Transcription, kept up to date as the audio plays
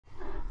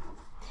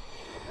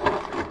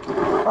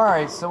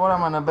Alright, so what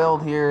I'm going to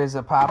build here is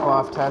a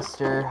pop-off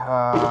tester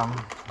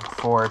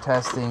for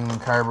testing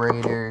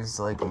carburetors,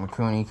 like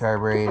Mikuni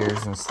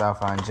carburetors and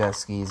stuff on jet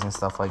skis and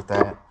stuff like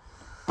that.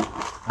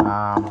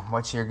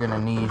 What you're going to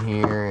need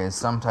here is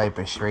some type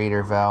of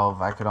Schrader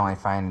valve. I could only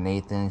find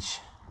an 1/8 inch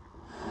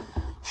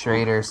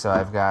Schrader, so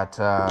I've got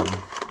an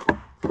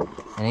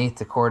 1/8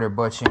 to 1/4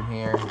 butch in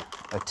here,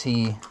 a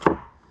T,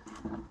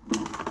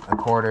 a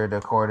 1/4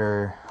 to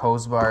 1/4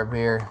 hose barb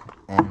here,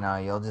 and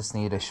you'll just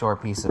need a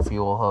short piece of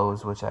fuel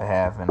hose, which I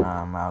have, and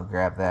I'll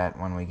grab that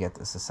when we get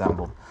this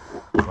assembled.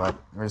 But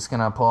we're just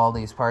gonna pull all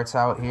these parts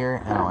out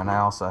here, and I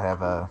also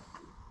have a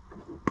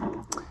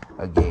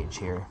gauge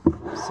here.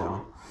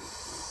 So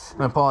I'm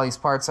gonna pull all these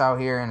parts out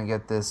here and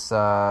get this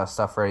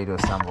stuff ready to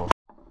assemble.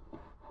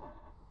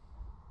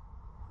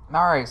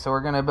 Alright, so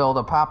we're going to build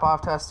a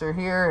pop-off tester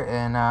here,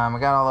 and I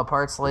got all the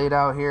parts laid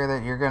out here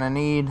that you're going to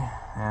need,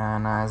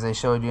 and as I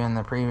showed you in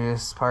the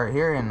previous part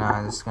here, and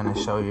I'm just going to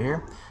show you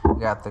here. We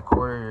got the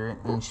 1/4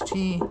 inch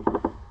T,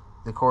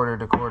 the 1/4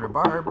 to 1/4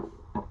 barb,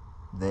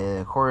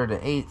 the 1/4 to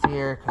 1/8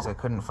 here, because I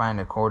couldn't find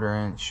a 1/4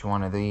 inch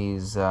one of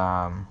these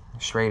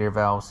Schrader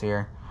valves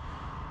here.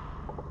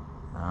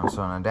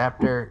 So an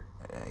adapter,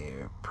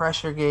 a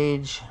pressure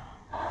gauge.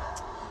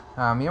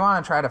 You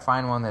want to try to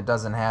find one that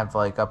doesn't have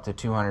like up to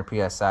 200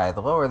 psi.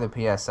 The lower the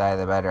psi,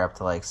 the better. Up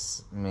to like,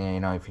 you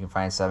know, if you can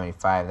find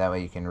 75, that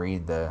way you can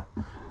read the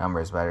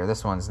numbers better.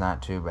 This one's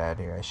not too bad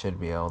here. I should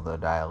be able to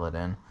dial it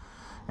in.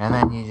 And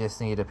then you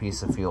just need a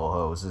piece of fuel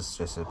hose. This is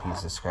just a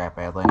piece of scrap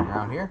I had laying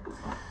around here.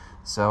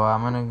 So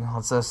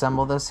let's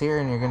assemble this here,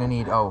 and you're gonna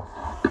need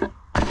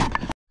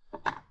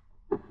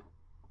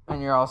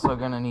and you're also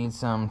gonna need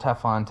some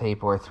Teflon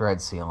tape or thread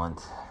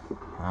sealant.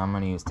 I'm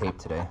gonna use tape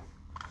today.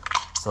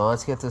 So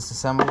let's get this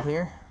assembled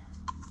here,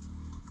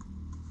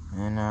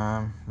 and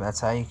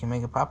that's how you can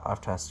make a pop-off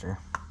tester.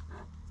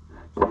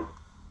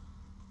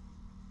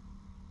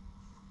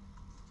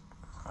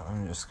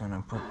 I'm just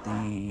gonna put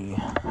the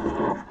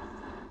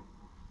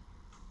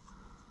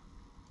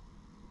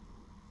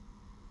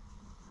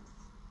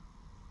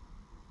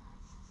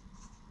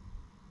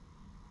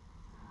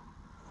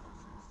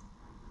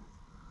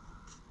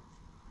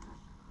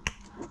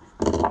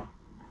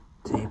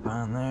tape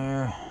on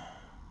there.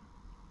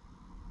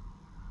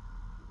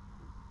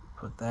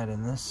 Put that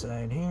in this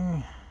side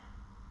here.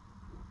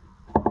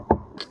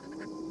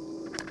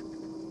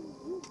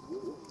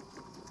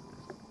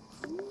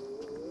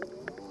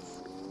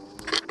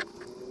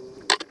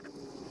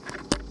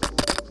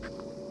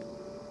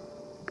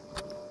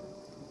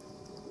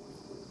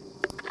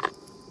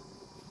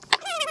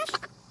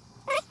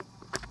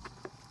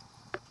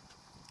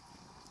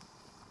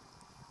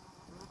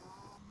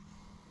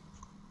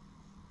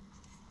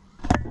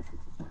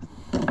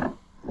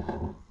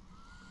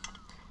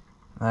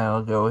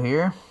 That'll go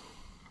here.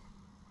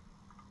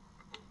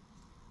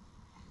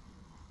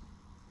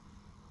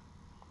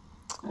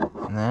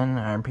 And then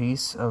our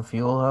piece of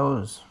fuel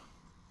hose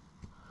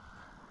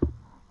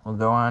will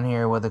go on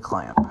here with a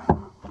clamp.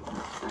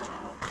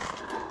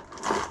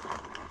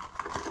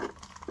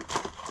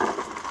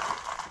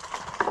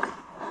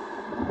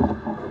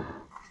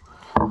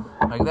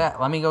 Like that.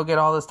 Let me go get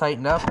all this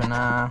tightened up,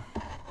 and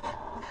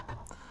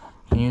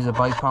you can use a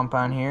bike pump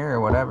on here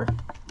or whatever.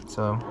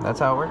 So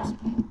that's how it works.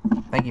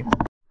 Thank you.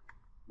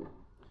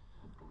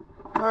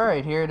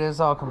 Alright, here it is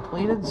all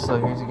completed. So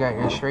here's you got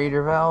your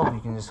Schrader valve. You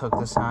can just hook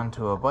this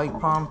onto a bike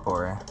pump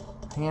or a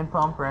hand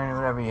pump or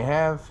whatever you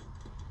have.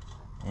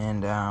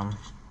 And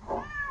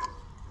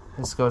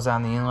this goes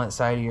on the inlet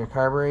side of your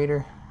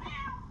carburetor.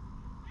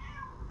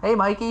 Hey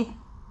Mikey!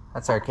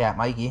 That's our cat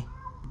Mikey.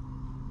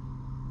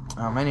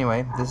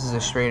 Anyway, this is a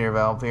Schrader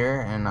valve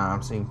here,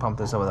 and so you can pump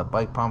this up with a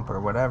bike pump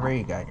or whatever.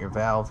 You got your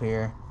valve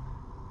here.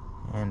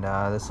 And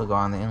this will go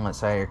on the inlet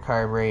side of your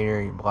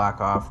carburetor. You block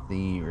off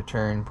the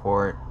return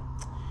port,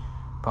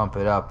 pump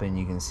it up, and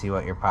you can see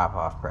what your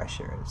pop-off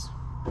pressure is.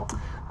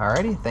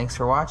 Alrighty, thanks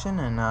for watching,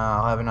 and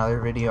I'll have another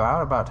video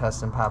out about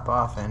testing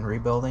pop-off and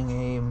rebuilding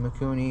a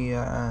Mikuni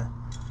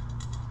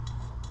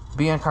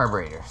BN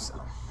carburetor.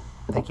 So,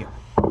 thank you.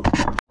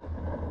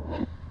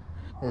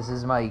 This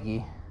is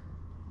Mikey.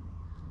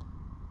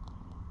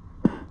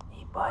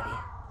 Hey, buddy.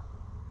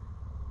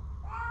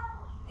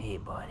 Hey,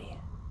 buddy.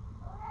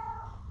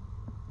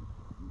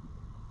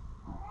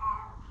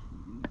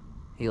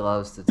 He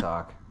loves to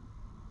talk.